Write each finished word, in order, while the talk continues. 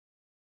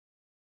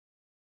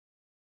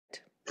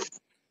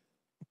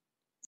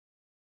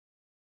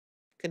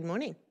Good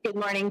morning. Good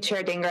morning,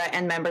 Chair Dingra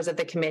and members of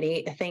the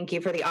committee. Thank you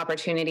for the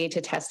opportunity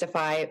to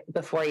testify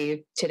before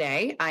you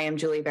today. I am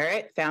Julie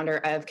Barrett, founder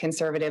of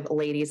Conservative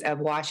Ladies of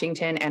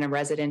Washington and a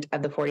resident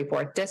of the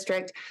 44th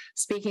District,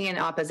 speaking in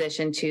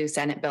opposition to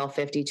Senate Bill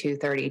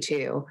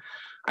 5232.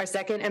 Our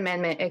Second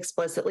Amendment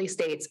explicitly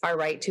states our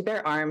right to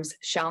bear arms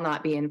shall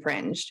not be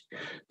infringed.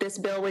 This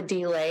bill would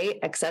delay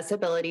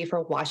accessibility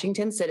for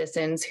Washington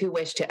citizens who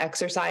wish to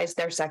exercise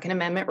their Second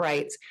Amendment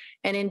rights,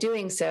 and in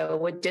doing so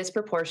would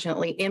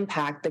disproportionately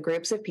impact the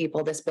groups of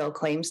people this bill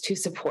claims to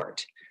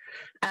support.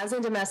 As a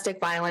domestic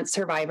violence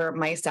survivor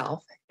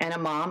myself and a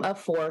mom of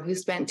 4 who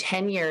spent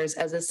 10 years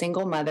as a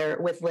single mother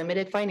with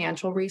limited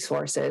financial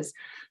resources,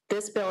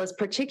 this bill is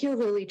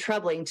particularly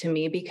troubling to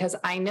me because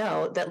I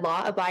know that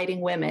law-abiding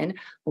women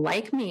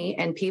like me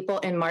and people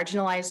in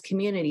marginalized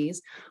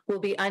communities will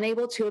be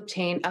unable to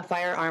obtain a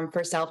firearm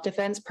for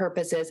self-defense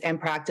purposes and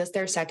practice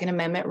their Second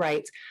Amendment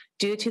rights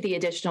due to the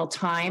additional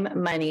time,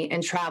 money,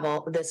 and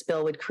travel this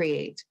bill would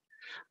create.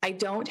 I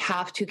don't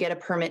have to get a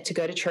permit to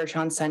go to church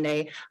on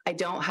Sunday. I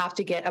don't have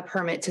to get a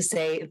permit to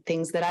say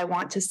things that I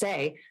want to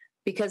say,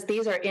 because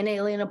these are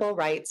inalienable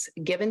rights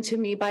given to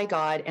me by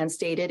God and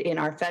stated in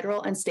our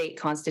federal and state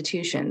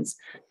constitutions,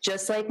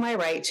 just like my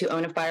right to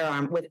own a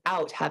firearm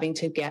without having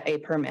to get a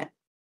permit.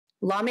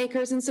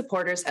 Lawmakers and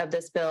supporters of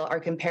this bill are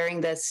comparing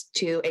this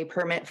to a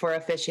permit for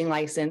a fishing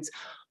license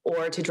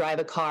or to drive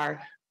a car.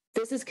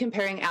 This is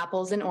comparing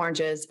apples and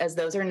oranges, as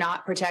those are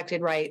not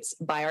protected rights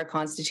by our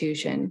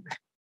Constitution.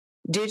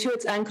 Due to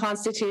its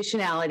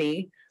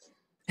unconstitutionality,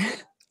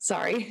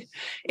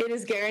 it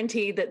is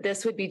guaranteed that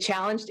this would be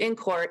challenged in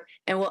court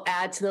and will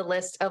add to the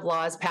list of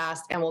laws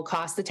passed and will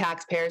cost the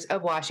taxpayers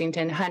of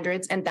Washington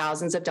hundreds and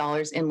thousands of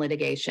dollars in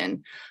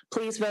litigation.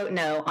 Please vote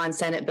no on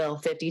Senate Bill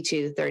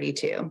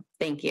 5232.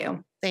 Thank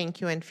you.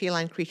 Thank you. And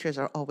feline creatures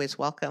are always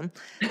welcome.